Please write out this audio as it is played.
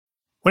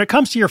When it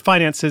comes to your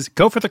finances,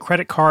 go for the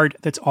credit card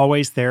that's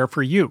always there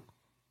for you.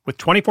 With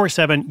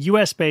 24/7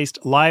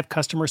 US-based live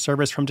customer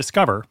service from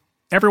Discover,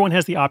 everyone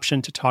has the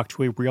option to talk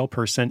to a real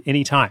person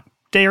anytime,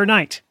 day or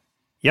night.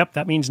 Yep,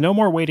 that means no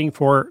more waiting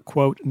for,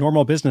 quote,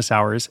 normal business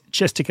hours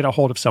just to get a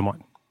hold of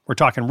someone. We're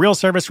talking real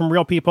service from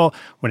real people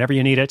whenever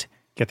you need it.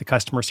 Get the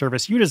customer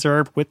service you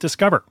deserve with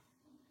Discover.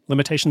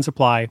 Limitations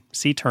apply.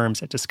 See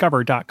terms at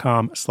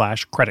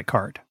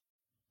discover.com/creditcard.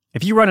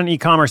 If you run an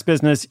e-commerce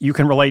business, you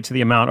can relate to the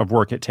amount of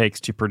work it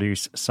takes to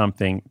produce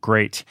something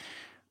great.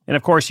 And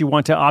of course, you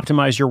want to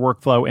optimize your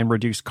workflow and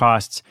reduce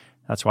costs.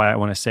 That's why I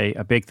want to say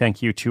a big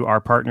thank you to our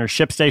partner,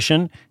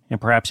 ShipStation, and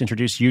perhaps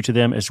introduce you to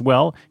them as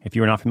well. If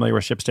you are not familiar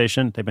with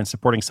ShipStation, they've been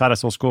supporting Side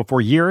Hustle School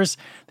for years.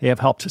 They have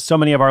helped so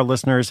many of our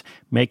listeners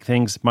make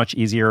things much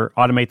easier,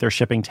 automate their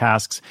shipping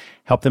tasks,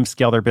 help them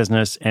scale their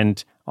business,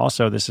 and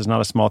also, this is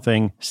not a small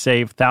thing,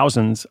 save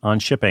thousands on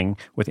shipping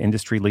with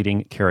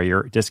industry-leading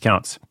carrier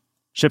discounts.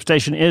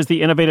 ShipStation is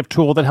the innovative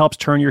tool that helps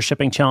turn your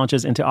shipping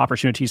challenges into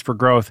opportunities for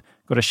growth.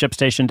 Go to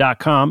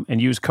ShipStation.com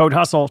and use code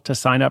HUSTLE to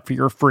sign up for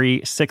your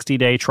free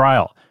 60-day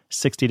trial.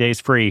 60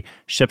 days free.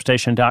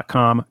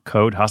 ShipStation.com,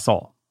 code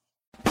HUSTLE.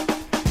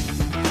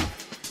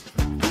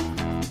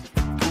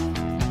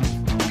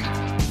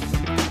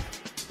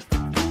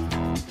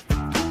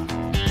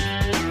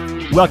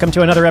 Welcome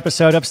to another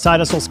episode of Side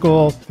Hustle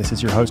School. This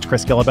is your host,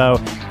 Chris Guillebeau.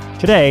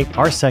 Today,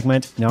 our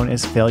segment known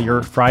as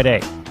Failure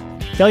Friday.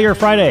 Failure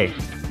Friday.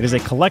 It is a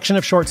collection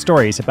of short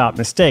stories about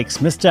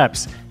mistakes,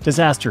 missteps,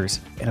 disasters,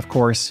 and of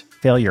course,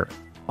 failure.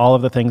 All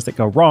of the things that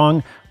go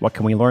wrong. What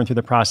can we learn through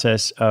the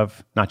process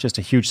of not just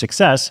a huge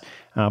success,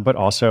 but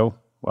also,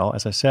 well,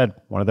 as I said,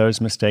 one of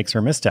those mistakes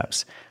or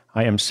missteps.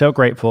 I am so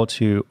grateful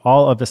to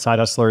all of the side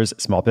hustlers,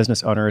 small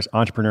business owners,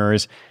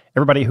 entrepreneurs,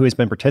 everybody who has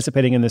been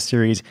participating in this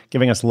series,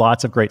 giving us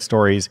lots of great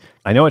stories.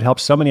 I know it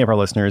helps so many of our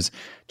listeners,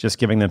 just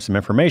giving them some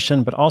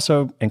information, but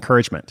also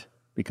encouragement,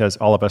 because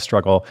all of us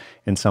struggle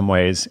in some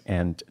ways.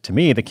 And to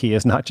me, the key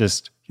is not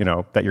just,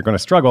 that you're going to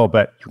struggle,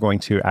 but you're going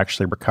to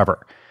actually recover.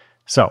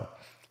 So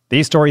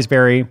these stories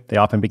vary. They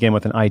often begin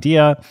with an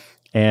idea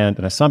and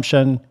an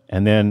assumption,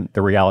 and then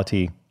the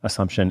reality,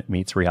 assumption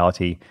meets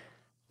reality.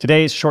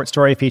 Today's short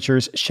story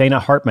features Shana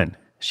Hartman.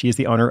 She is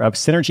the owner of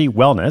Synergy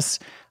Wellness.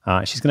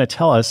 She's going to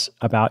tell us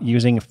about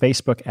using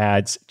Facebook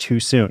ads too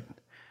soon.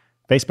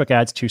 Facebook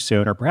ads too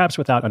soon, or perhaps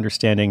without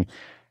understanding,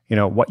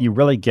 what you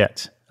really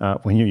get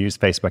when you use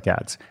Facebook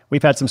ads.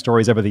 We've had some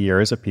stories over the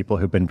years of people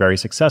who've been very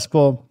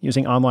successful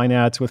using online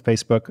ads with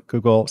Facebook,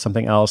 Google,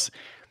 something else.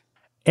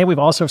 And we've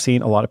also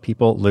seen a lot of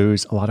people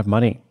lose a lot of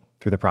money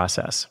through the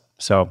process.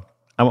 So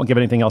I won't give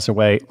anything else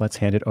away. Let's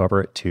hand it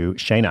over to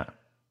Shana.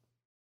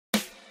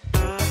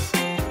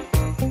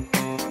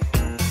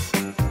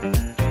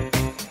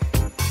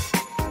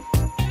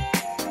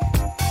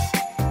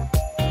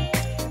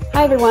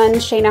 Hi everyone,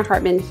 Shana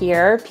Hartman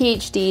here,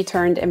 PhD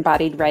turned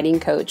embodied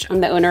writing coach.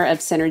 I'm the owner of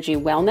Synergy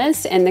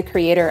Wellness and the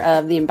creator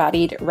of the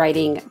embodied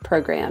writing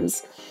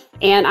programs.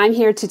 And I'm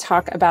here to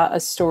talk about a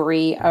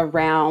story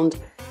around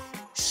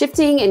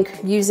shifting and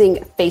using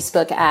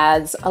Facebook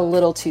ads a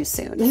little too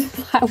soon.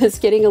 I was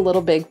getting a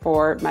little big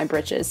for my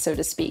britches, so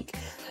to speak.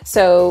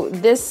 So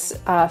this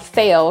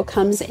fail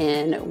comes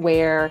in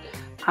where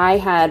I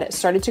had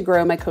started to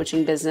grow my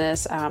coaching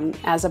business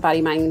as a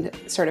Body Mind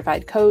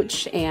certified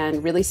coach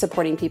and really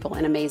supporting people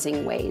in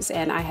amazing ways.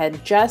 And I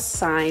had just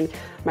signed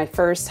my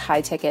first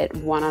high ticket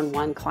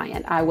one-on-one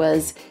client. I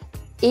was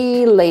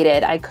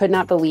elated. I could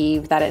not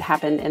believe that it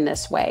happened in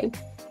this way.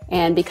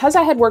 And because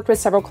I had worked with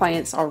several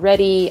clients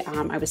already,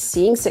 I was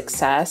seeing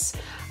success.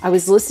 I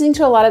was listening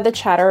to a lot of the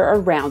chatter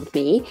around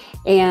me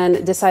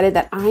and decided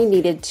that I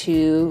needed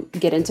to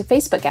get into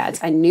Facebook ads.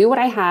 I knew what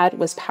I had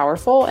was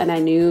powerful, and I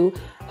knew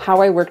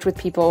how I worked with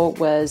people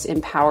was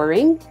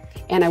empowering,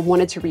 and I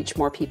wanted to reach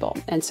more people.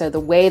 And so the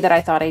way that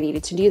I thought I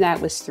needed to do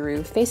that was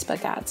through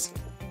Facebook ads.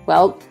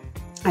 Well,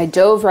 I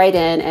dove right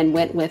in and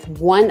went with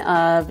one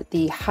of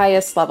the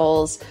highest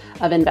levels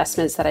of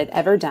investments that I'd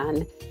ever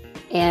done.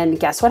 And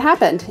guess what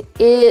happened?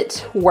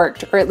 It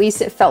worked, or at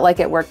least it felt like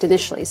it worked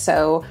initially.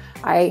 So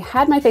I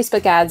had my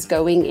Facebook ads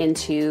going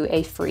into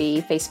a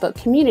free Facebook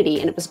community,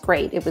 and it was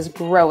great. It was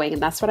growing,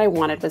 and that's what I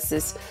wanted, was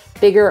this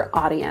bigger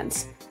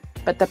audience.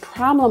 But the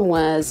problem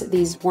was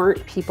these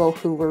weren't people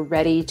who were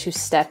ready to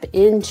step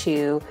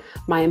into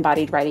my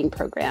embodied writing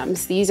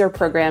programs. These are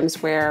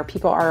programs where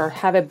people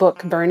have a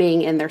book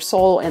burning in their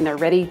soul, and they're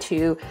ready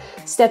to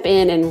step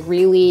in and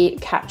really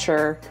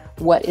capture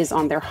what is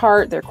on their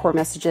heart, their core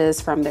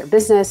messages from their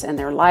business and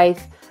their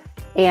life.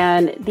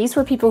 And these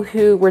were people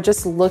who were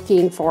just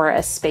looking for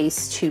a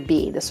space to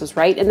be. This was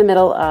right in the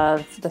middle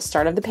of the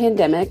start of the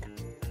pandemic.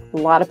 A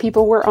lot of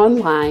people were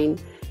online,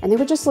 and they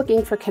were just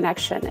looking for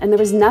connection. And there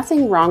was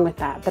nothing wrong with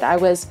that, but I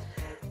was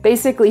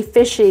basically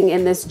fishing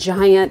in this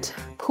giant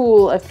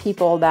pool of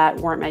people that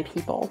weren't my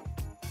people.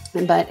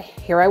 But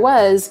here I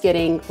was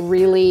getting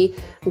really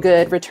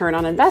good return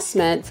on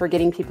investment for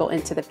getting people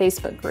into the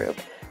Facebook group.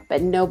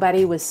 But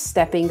nobody was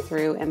stepping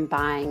through and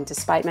buying,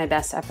 despite my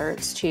best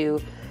efforts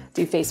to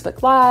do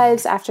Facebook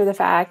Lives after the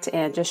fact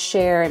and just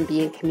share and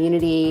be in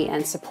community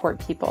and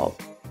support people.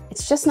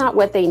 It's just not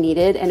what they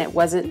needed, and it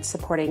wasn't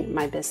supporting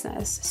my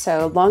business.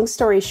 So long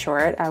story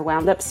short, I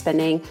wound up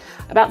spending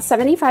about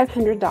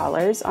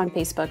 $7,500 on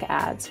Facebook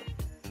ads.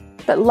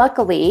 But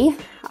luckily,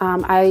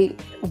 I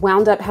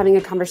wound up having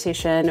a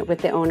conversation with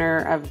the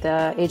owner of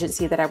the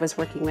agency that I was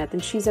working with,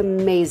 and she's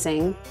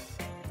amazing.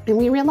 And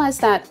we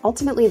realized that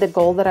ultimately the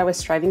goal that I was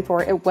striving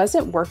for, it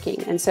wasn't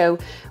working. And so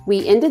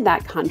we ended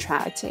that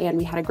contract and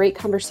we had a great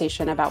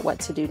conversation about what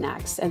to do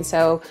next. And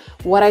so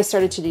what I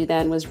started to do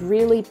then was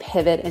really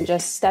pivot and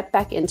just step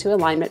back into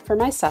alignment for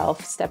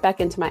myself, step back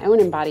into my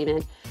own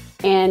embodiment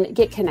and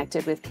get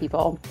connected with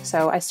people.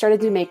 So I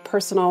started to make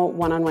personal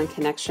one-on-one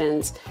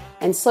connections,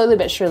 and slowly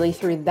but surely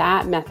through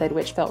that method,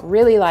 which felt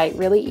really light,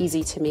 really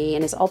easy to me,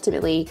 and is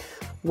ultimately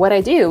what I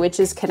do, which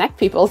is connect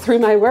people through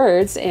my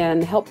words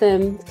and help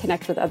them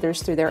connect with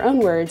others through their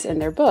own words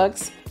and their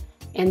books.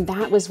 And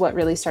that was what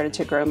really started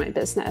to grow my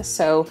business.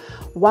 So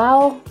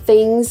while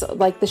things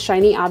like the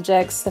shiny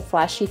objects, the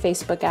flashy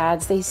Facebook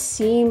ads, they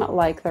seem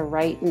like the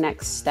right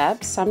next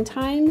step,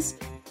 sometimes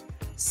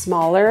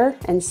smaller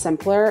and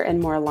simpler and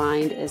more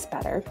aligned is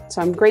better.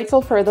 So I'm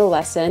grateful for the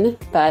lesson,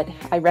 but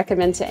I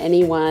recommend to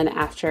anyone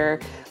after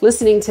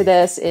listening to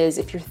this is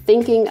if you're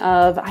thinking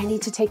of, I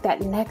need to take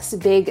that next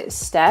big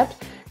step,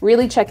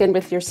 really check in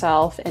with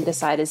yourself and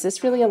decide, is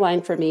this really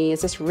aligned for me?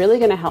 Is this really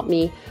going to help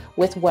me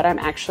with what I'm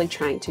actually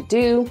trying to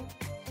do?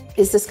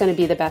 Is this going to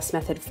be the best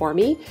method for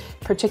me,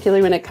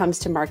 particularly when it comes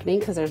to marketing,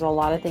 because there's a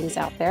lot of things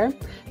out there.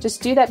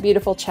 Just do that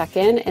beautiful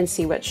check-in and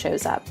see what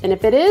shows up. And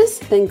if it is,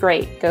 then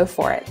great, go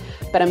for it.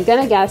 But I'm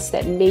going to guess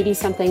that maybe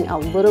something a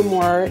little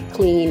more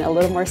clean, a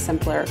little more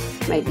simpler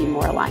might be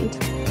more aligned.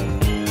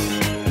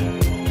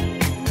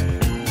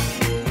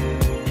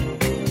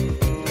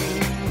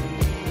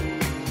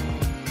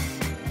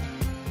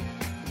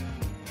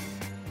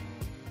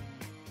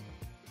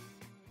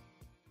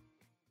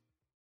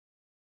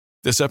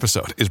 This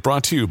episode is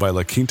brought to you by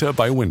La Quinta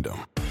by Wyndham.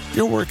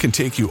 Your work can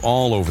take you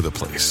all over the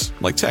place,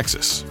 like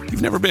Texas.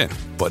 You've never been,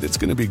 but it's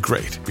going to be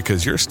great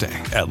because you're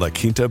staying at La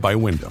Quinta by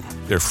Wyndham.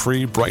 Their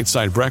free Bright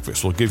Side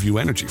breakfast will give you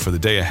energy for the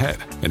day ahead.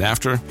 And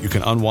after, you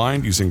can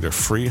unwind using their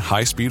free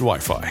high-speed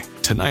Wi-Fi.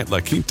 Tonight, La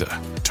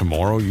Quinta.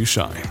 Tomorrow, you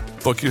shine.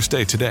 Book your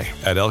stay today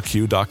at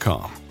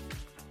lq.com.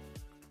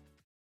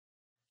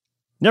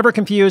 Never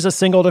confuse a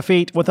single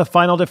defeat with a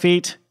final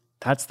defeat.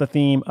 That's the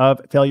theme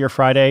of Failure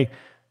Friday.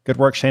 Good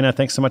work, Shayna.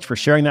 Thanks so much for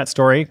sharing that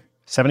story.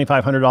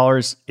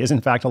 $7,500 is in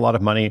fact a lot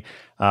of money,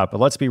 but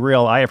let's be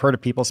real. I have heard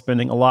of people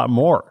spending a lot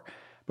more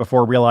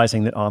before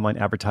realizing that online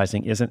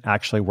advertising isn't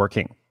actually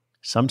working.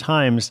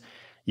 Sometimes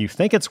you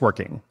think it's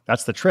working.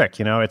 That's the trick.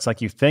 It's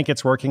like you think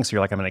it's working, so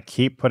you're like, I'm going to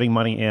keep putting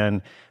money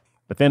in.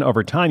 But then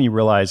over time, you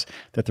realize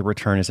that the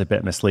return is a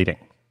bit misleading.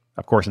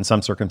 Of course, in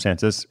some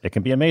circumstances, it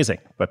can be amazing,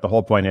 but the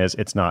whole point is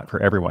it's not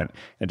for everyone.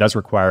 It does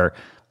require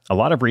a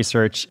lot of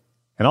research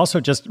and also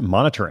just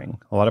monitoring,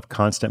 a lot of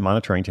constant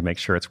monitoring to make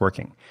sure it's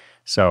working.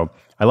 So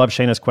I love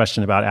Shayna's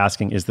question about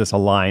asking, is this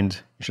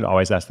aligned? You should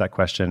always ask that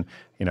question.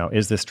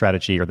 Is this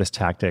strategy or this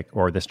tactic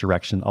or this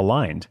direction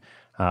aligned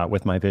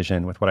with my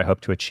vision, with what I hope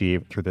to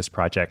achieve through this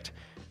project?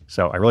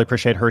 So I really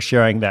appreciate her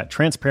sharing that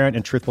transparent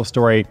and truthful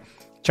story.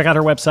 Check out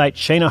her website,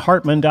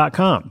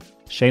 ShaynaHartman.com,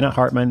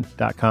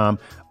 ShaynaHartman.com,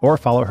 or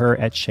follow her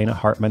at Shayna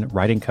Hartman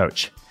Writing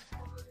Coach.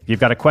 If you've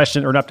got a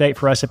question or an update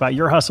for us about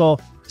your hustle,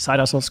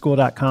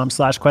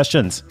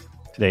 sidehustleschool.com/questions.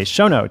 Today's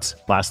show notes,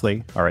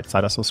 lastly, are at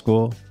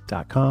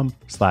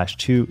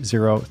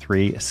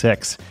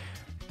sidehustleschool.com/2036.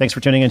 Thanks for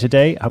tuning in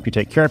today. I hope you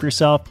take care of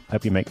yourself. I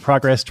hope you make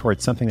progress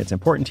towards something that's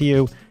important to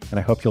you. And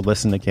I hope you'll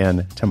listen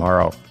again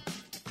tomorrow.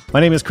 My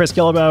name is Chris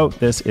Guillebeau.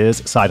 This is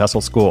Side Hustle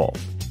School.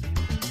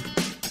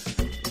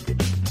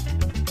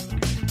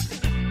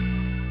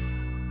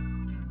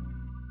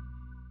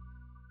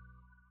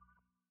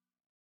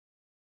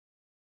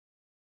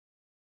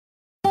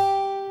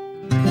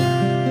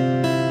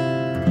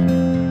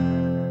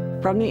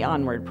 From the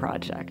Onward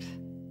Project.